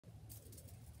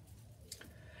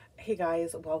Hey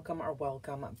guys, welcome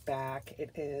back. It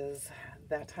is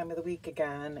that time of the week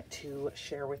again to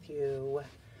share with you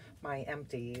my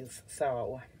empties.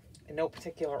 So, in no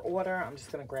particular order, I'm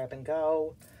just going to grab and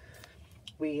go.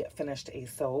 We finished a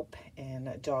soap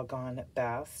in Doggone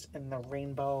Best in the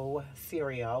rainbow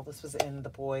cereal. This was in the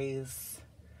boys'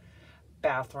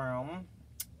 bathroom.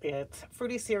 It's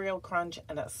fruity cereal crunch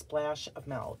and a splash of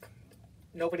milk.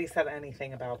 Nobody said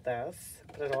anything about this,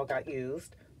 but it all got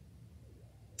used.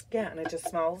 Yeah, and it just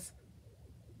smells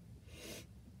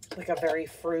like a very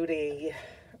fruity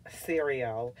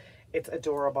cereal. It's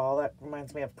adorable. That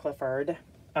reminds me of Clifford.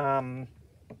 Definitely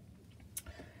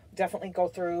go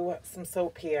through some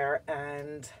soap here.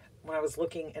 And when I was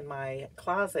looking in my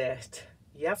closet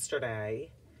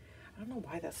yesterday, I don't know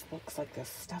why this looks like there's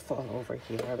stuff all over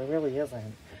here. There really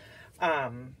isn't.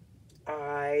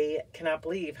 I cannot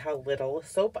believe how little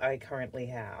soap I currently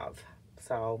have.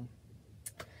 So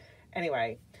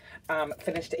anyway,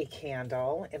 finished a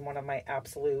candle in one of my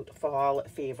absolute fall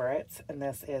favorites, and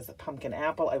this is pumpkin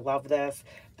apple. I love this.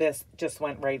 This just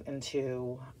went right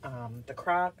into the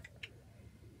crock.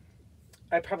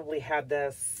 I probably had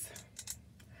this,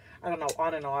 I don't know,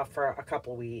 on and off for a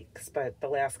couple weeks, but the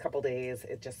last couple days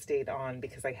it just stayed on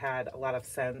because I had a lot of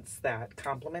scents that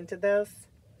complemented this.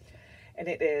 And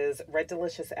it is Red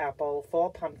Delicious Apple, Fall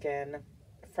Pumpkin,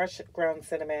 Fresh Ground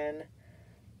Cinnamon,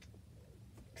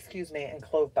 and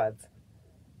clove buds.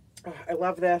 Oh, I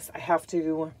love this. I have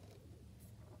to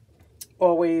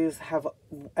always have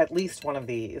at least one of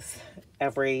these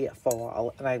every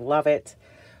fall, and I love it.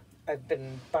 I've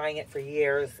been buying it for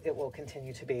years. It will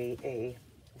continue to be a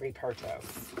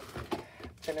repurchase.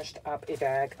 Finished up a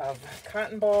bag of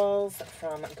cotton balls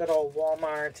from good old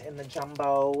Walmart in the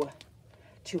jumbo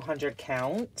 200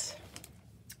 count.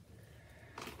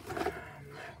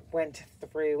 Went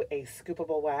through a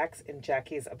scoopable wax in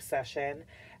Jackie's Obsession.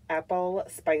 Apple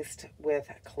spiced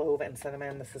with clove and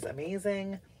cinnamon. This is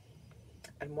amazing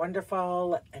and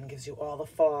wonderful and gives you all the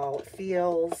fall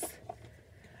feels.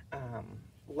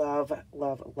 Love,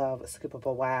 love, love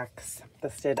scoopable wax.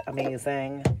 This did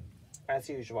amazing as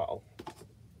usual.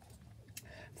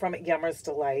 From Yummer's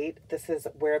Delight, this is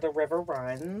Where the River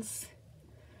Runs.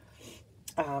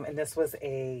 And this was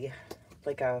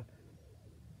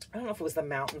I don't know if it was the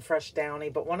Mountain Fresh Downy,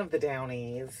 but one of the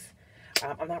Downies.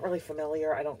 I'm not really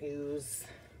familiar. I don't use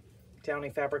Downy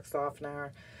fabric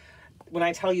softener. When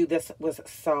I tell you this was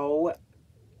so,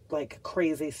 like,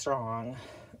 crazy strong,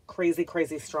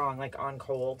 like on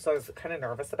cold, so I was kind of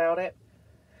nervous about it.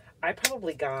 I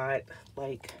probably got,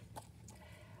 like,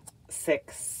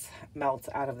 6 melts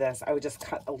out of this. I would just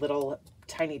cut a little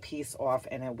tiny piece off,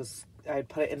 and I'd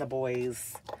put it in the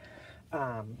boys'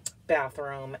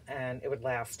 bathroom, and it would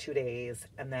last 2 days,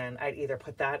 and then I'd either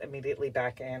put that immediately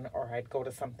back in or I'd go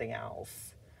to something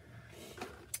else.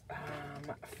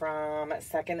 From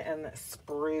Second and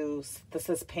Spruce, this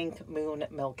is Pink Moon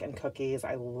Milk and Cookies.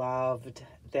 I loved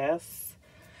this.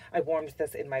 I warmed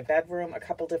this in my bedroom a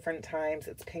couple different times.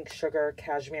 It's pink sugar,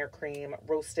 cashmere cream,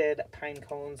 roasted pine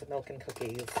cones, milk and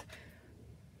cookies.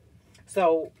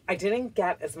 So I didn't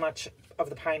get as much of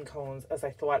the pine cones as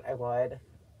I thought I would,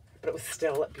 but it was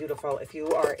still beautiful. If you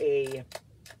are a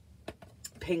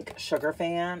pink sugar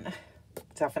fan,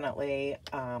 definitely.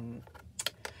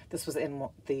 This was in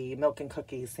the Milk and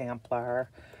Cookies sampler.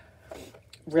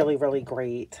 Really, really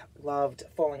great. Loved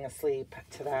falling asleep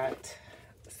to that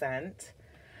scent.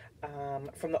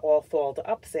 From the All Fold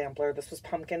Up sampler, this was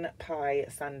Pumpkin Pie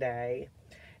Sundae.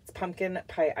 It's pumpkin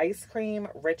pie ice cream,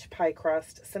 rich pie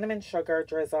crust, cinnamon sugar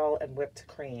drizzle, and whipped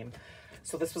cream.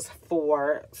 So this was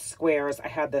 4 squares. I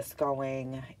had this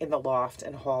going in the loft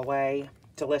and hallway.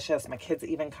 Delicious. My kids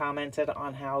even commented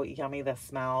on how yummy this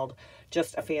smelled.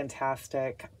 Just a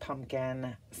fantastic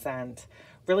pumpkin scent.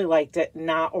 Really liked it.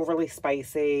 Not overly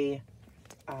spicy.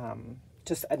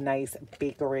 Just a nice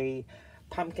bakery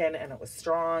pumpkin, and it was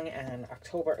strong. And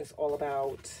October is all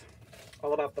about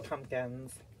the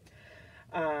pumpkins.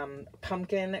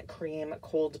 Pumpkin cream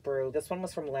cold brew. This one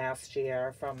was from last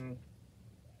year, from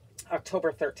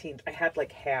October 13th. I had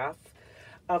like half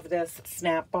of this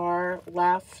snap bar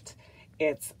left.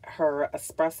 It's her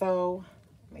espresso.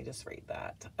 Let me just read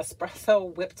that.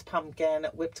 Espresso, whipped pumpkin,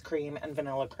 whipped cream, and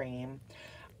vanilla cream.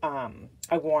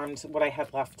 I warmed what I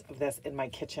had left of this in my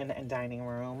kitchen and dining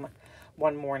room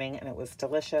one morning, and it was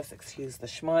delicious. Excuse the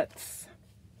schmutz.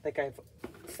 Like I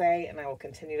say, and I will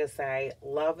continue to say,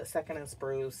 love Second and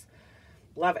Spruce.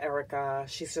 Love Erica.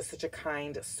 She's just such a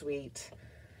kind, sweet,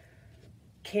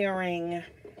 caring,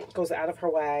 goes out of her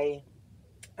way.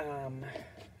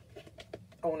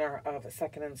 Owner of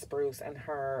Second and Spruce, and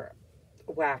her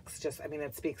wax just, I mean,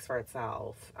 it speaks for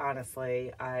itself.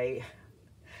 Honestly, I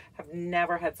have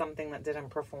never had something that didn't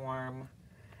perform.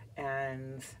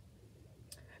 And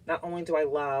not only do I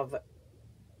love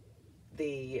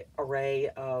the array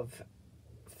of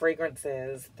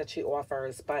fragrances that she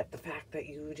offers, but the fact that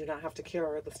you do not have to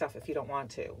cure the stuff if you don't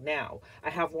want to. Now, I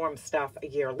have worn stuff a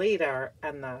year later,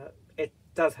 and it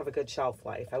does have a good shelf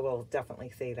life. I will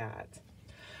definitely say that.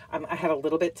 I have a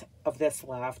little bit of this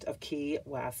left, of Key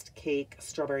West Cake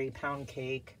Strawberry Pound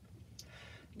Cake.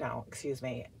 No, excuse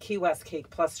me, Key West Cake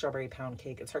plus Strawberry Pound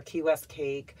Cake. It's her Key West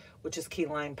Cake, which is key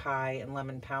lime pie and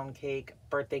lemon pound cake,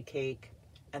 birthday cake,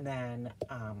 and then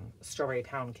strawberry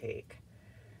pound cake.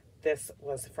 This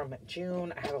was from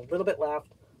June. I had a little bit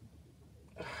left.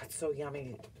 Oh, it's so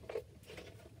yummy.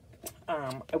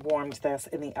 I warmed this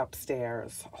in the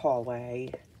upstairs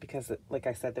hallway because, like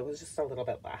I said, there was just a little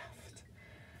bit left.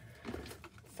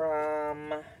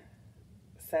 From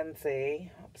Scentsy.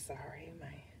 Oops, sorry.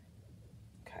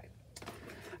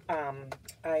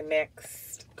 I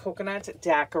mixed coconut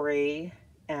daiquiri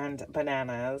and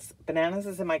bananas. Bananas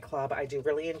is in my club. I do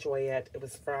really enjoy it. It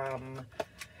was from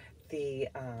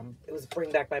it was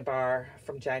Bring Back My Bar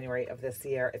from January of this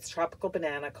year. It's tropical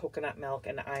banana, coconut milk,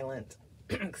 and island.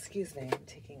 Excuse me, I'm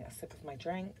taking a sip of my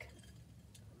drink.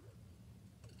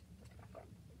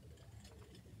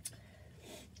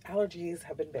 Allergies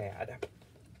have been bad.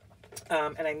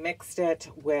 And I mixed it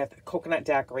with coconut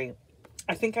daiquiri.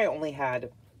 I think I only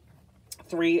had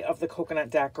 3 of the coconut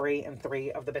daiquiri and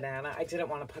 3 of the banana. I didn't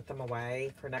want to put them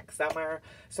away for next summer,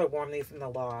 so I warmed these in the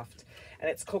loft. And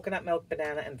it's coconut milk,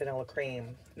 banana, and vanilla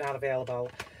cream. Not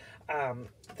available.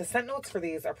 The scent notes for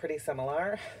these are pretty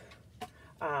similar.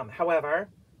 However,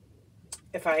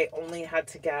 if I could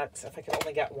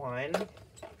only get one,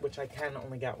 which I can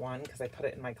only get one because I put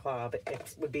it in my club,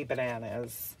 it would be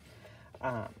bananas.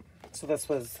 So this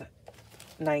was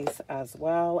nice as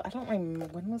well. I don't remember,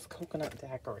 when was coconut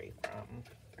daiquiri from?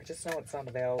 I just know it's not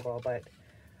available, but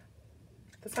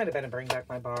this might have been a Bring Back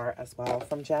My Bar as well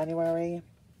from January.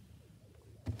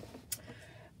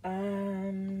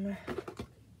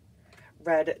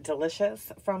 Red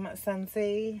Delicious from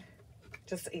Scentsy.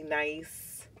 Just a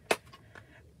nice,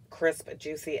 crisp,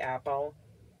 juicy apple.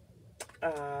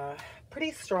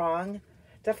 Pretty strong.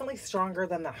 Definitely stronger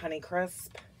than the Honeycrisp.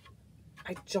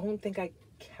 I don't think I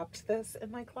kept this in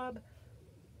my club,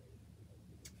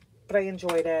 but I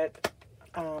enjoyed it.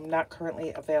 Not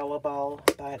currently available,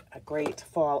 but a great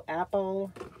fall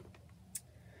apple.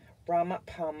 Rum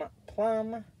Pum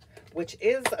Plum, which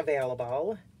is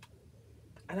available,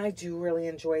 and I do really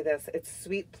enjoy this. It's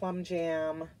sweet plum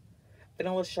jam,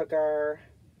 vanilla sugar,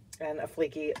 and a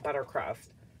flaky butter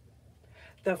crust.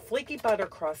 The flaky butter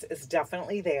crust is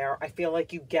definitely there. I feel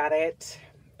like you get it,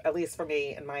 at least for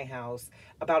me in my house,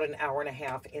 about an hour and a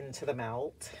half into the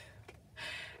melt.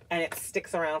 And it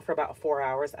sticks around for about 4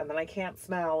 hours. And then I can't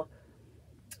smell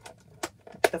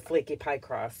the flaky pie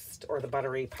crust or the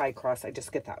buttery pie crust. I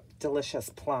just get that delicious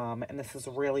plum. And this is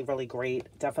really, really great.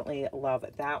 Definitely love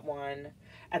that one.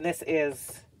 And this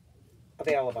is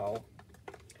available.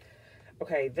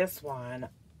 Okay, this one,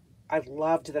 I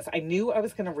loved this. I knew I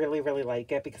was going to really, really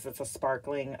like it because it's a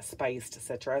sparkling spiced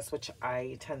citrus, which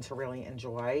I tend to really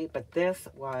enjoy. But this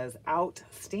was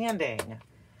outstanding.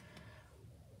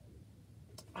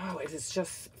 Oh, it is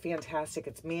just fantastic.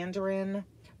 It's mandarin,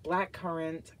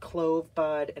 blackcurrant, clove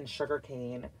bud, and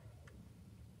sugarcane.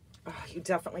 Oh, you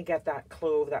definitely get that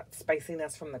clove, that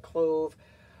spiciness from the clove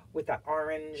with that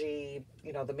orangey,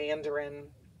 you know, the mandarin.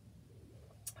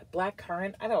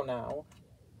 Blackcurrant, I don't know.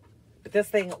 But this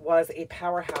thing was a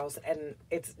powerhouse, and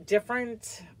it's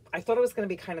different. I thought it was going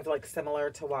to be kind of like similar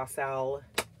to Wassail.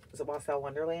 Is it Wassail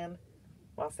Wonderland?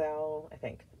 Wassail, I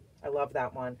think. I love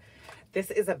that one.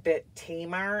 This is a bit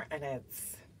tamer, and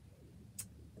it's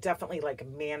definitely like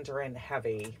mandarin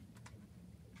heavy.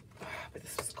 But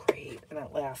this was great, and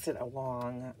it lasted a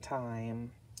long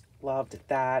time. Loved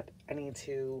that. I need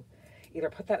to either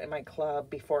put that in my club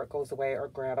before it goes away or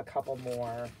grab a couple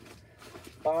more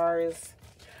bars.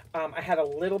 I had a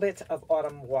little bit of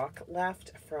Autumn Walk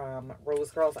left from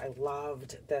Rose Girls. I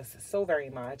loved this so very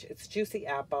much. It's Juicy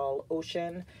Apple,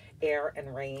 Ocean, Air,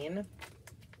 and Rain.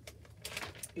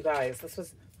 You guys, this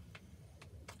was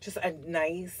just a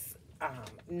nice,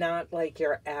 not like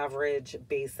your average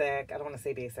basic, I don't want to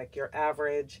say basic, your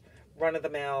average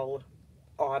run-of-the-mill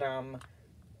autumn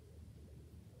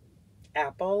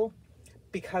apple.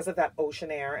 Because of that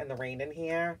ocean air and the rain in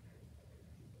here,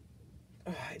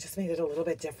 it just made it a little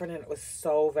bit different, and it was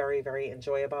so very, very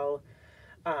enjoyable.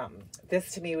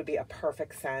 This to me would be a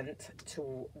perfect scent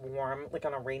to warm like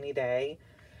on a rainy day.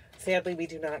 Sadly, we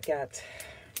do not get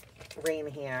rain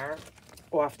here.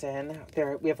 often.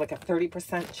 We have like a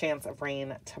 30% chance of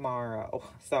rain tomorrow.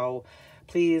 So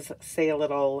please say a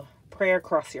little prayer,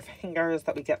 cross your fingers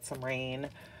that we get some rain.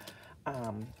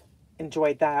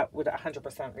 Enjoyed that, would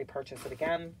 100% repurchase it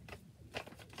again.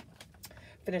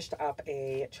 Finished up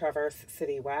a Traverse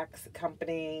City Wax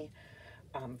Company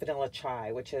vanilla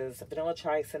chai, which is vanilla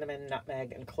chai, cinnamon,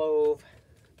 nutmeg, and clove.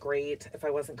 Great if I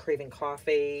wasn't craving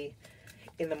coffee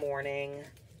in the morning.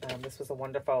 This was a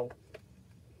wonderful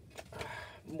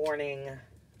morning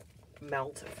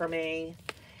melt for me,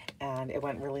 and it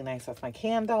went really nice with my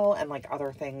candle and like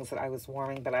other things that I was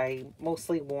warming, but I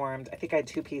mostly warmed. I think I had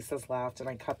 2 pieces left, and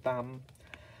I cut them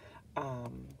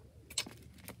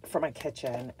for my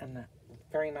kitchen, and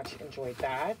very much enjoyed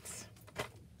that.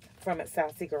 From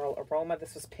Sassy Girl Aroma,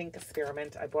 this was Pink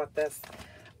Spearmint. I bought this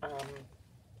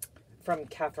from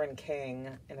Catherine King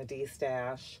in a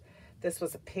D-stash. This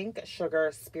was a pink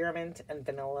sugar, spearmint, and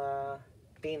vanilla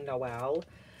bean Noel.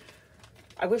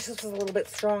 I wish this was a little bit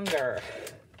stronger.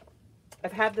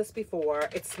 I've had this before.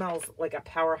 It smells like a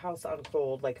powerhouse on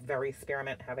cold, like very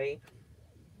spearmint heavy.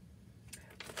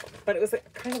 But it was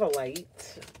kind of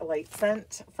a light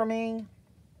scent for me.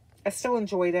 I still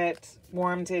enjoyed it.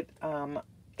 Warmed it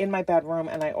in my bedroom,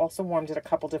 and I also warmed it a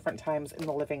couple different times in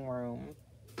the living room.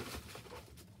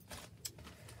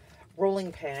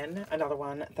 Rolling pin, another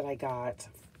one that I got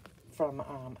from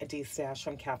a D-stash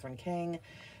from Catherine King.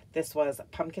 This was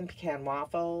pumpkin pecan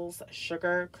waffles,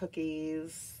 sugar cookie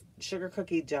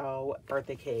dough,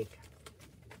 birthday cake.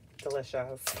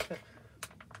 Delicious.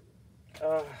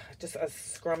 Just a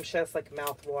scrumptious, like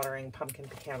mouth-watering pumpkin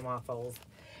pecan waffles.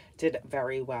 Did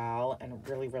very well and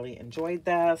really, really enjoyed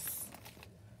this.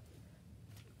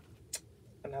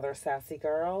 Another Sassy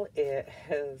Girl. It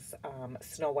has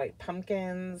Snow White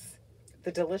pumpkins.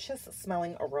 The delicious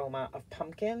smelling aroma of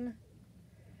pumpkin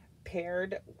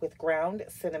paired with ground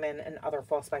cinnamon and other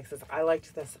fall spices. I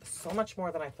liked this so much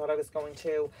more than I thought I was going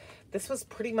to. This was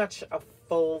pretty much a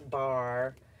full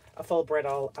bar, a full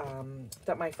brittle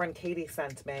that my friend Katie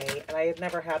sent me, and I had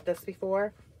never had this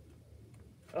before.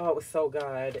 Oh, it was so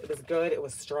good. It was good. It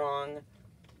was strong.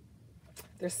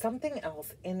 There's something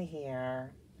else in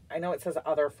here. I know it says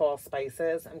other fall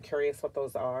spices. I'm curious what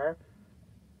those are,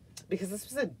 because this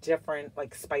was a different,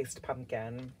 like, spiced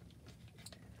pumpkin.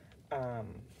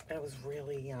 And it was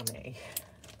really yummy.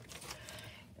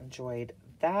 Enjoyed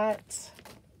that.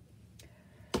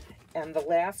 And the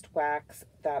last wax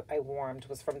that I warmed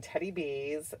was from Teddy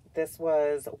B's. This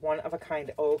was One of a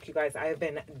Kind Oak. You guys, I have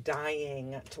been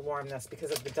dying to warm this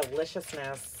because of the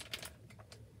deliciousness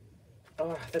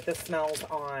that this smells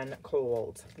on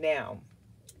cold. Now,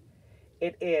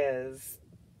 it is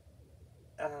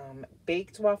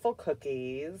baked waffle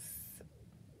cookies.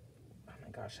 Oh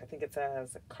my gosh, I think it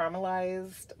says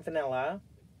caramelized vanilla,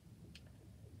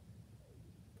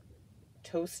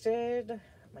 toasted, oh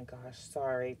my gosh,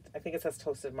 sorry, I think it says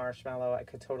toasted marshmallow. I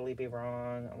could totally be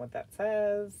wrong on what that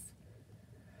says.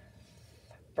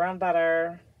 Brown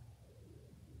butter,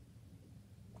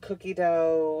 cookie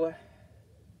dough,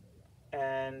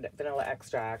 and vanilla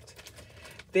extract.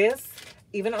 This,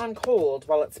 even on cold,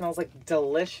 while it smells like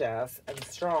delicious and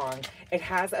strong, it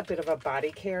has a bit of a body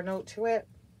care note to it.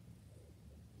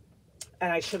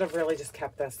 And I should have really just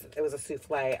kept this. It was a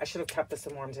souffle. I should have kept this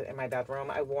and warmed it in my bedroom.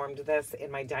 I warmed this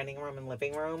in my dining room and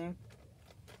living room.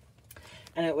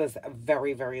 And it was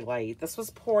very, very light. This was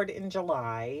poured in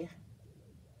July.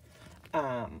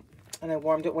 And I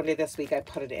warmed it one day this week. I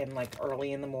put it in like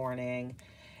early in the morning.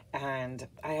 And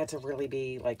I had to really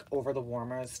be like over the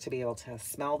warmers to be able to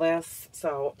smell this.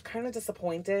 So kind of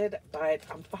disappointed, but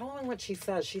I'm following what she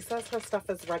says. She says her stuff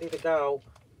is ready to go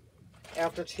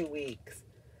after 2 weeks.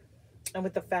 And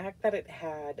with the fact that it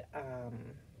had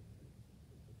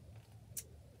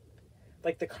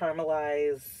like the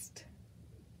caramelized,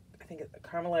 I think it's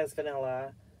caramelized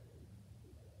vanilla.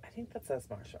 I think that says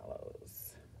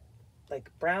marshmallows.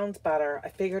 Like browned butter. I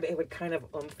figured it would kind of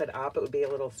oomph it up. It would be a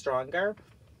little stronger.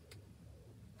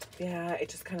 Yeah, it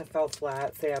just kind of fell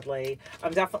flat, sadly.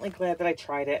 I'm definitely glad that I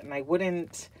tried it, and I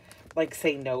wouldn't, like,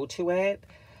 say no to it.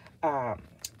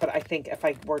 But I think if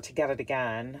I were to get it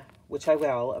again, which I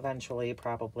will eventually,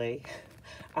 probably,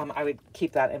 I would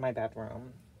keep that in my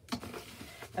bedroom.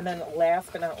 And then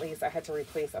last but not least, I had to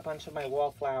replace a bunch of my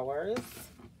wallflowers.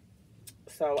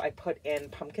 So I put in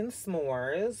pumpkin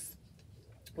s'mores,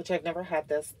 which I've never had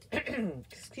this,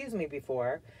 excuse me,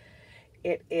 before.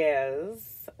 It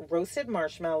is roasted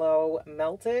marshmallow,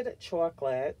 melted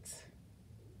chocolate,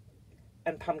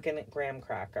 and pumpkin graham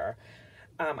cracker.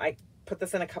 I put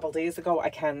this in a couple days ago. I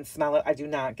can smell it. I do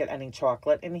not get any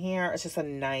chocolate in here. It's just a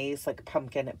nice like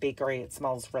pumpkin bakery. It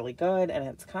smells really good, and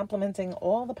it's complementing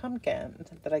all the pumpkin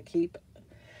that I keep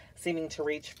seeming to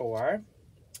reach for.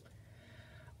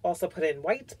 Also put in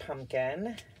white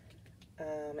pumpkin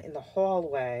in the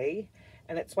hallway,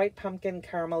 and it's white pumpkin,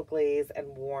 caramel glaze,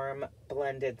 and warm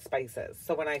blended spices.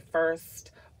 So when I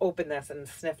first opened this and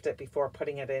sniffed it before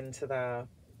putting it into the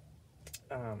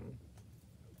oh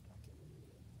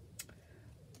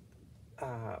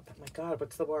my God,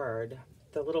 what's the word?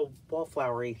 The little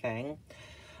wallflowery thing.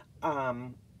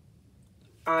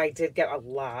 I did get a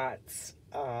lot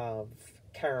of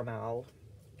caramel,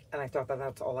 and I thought that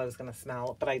that's all I was going to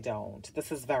smell, but I don't.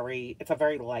 This is it's a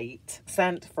very light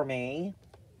scent for me.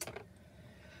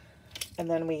 And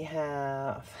then we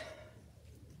have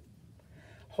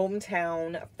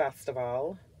Hometown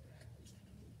Festival,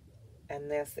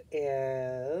 and this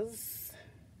is,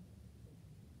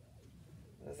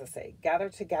 what does it say? Gather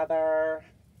together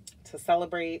to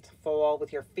celebrate fall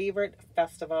with your favorite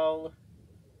festival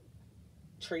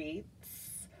treats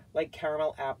like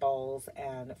caramel apples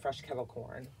and fresh kettle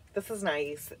corn. This is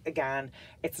nice. Again,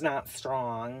 it's not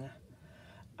strong,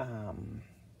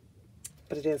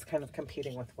 but it is kind of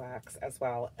competing with wax as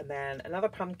well. And then another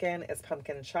pumpkin is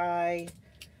pumpkin chai,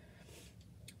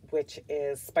 which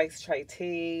is spiced chai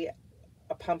tea,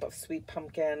 a pump of sweet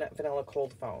pumpkin, vanilla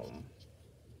cold foam.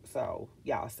 So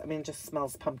yes, I mean, it just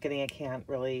smells pumpkin-y. I can't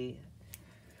really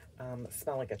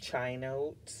smell like a chai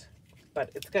note,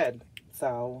 but it's good.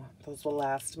 So those will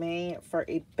last me for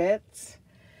a bit.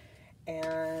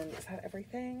 And is that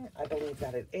everything? I believe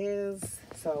that it is.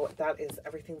 So that is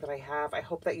everything that I have. I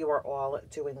hope that you are all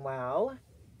doing well,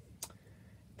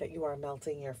 that you are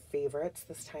melting your favorites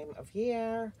this time of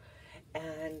year.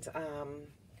 And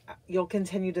you'll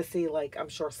continue to see, like, I'm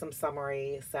sure some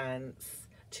summery scents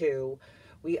too.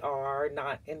 We are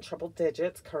not in triple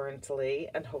digits currently,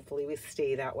 and hopefully we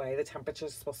stay that way. The temperature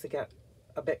is supposed to get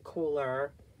a bit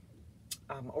cooler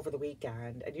over the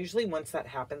weekend, and usually once that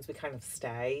happens, we kind of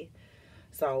stay.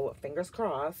 So fingers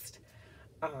crossed.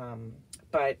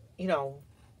 But you know,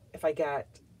 if I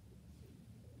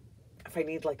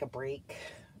need like a break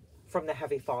from the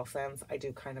heavy fall scents, I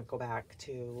do kind of go back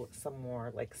to some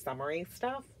more like summery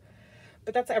stuff.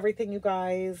 But that's everything, you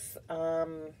guys.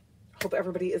 Hope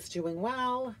everybody is doing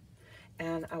well,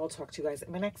 and I will talk to you guys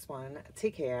in my next one.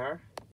 Take care.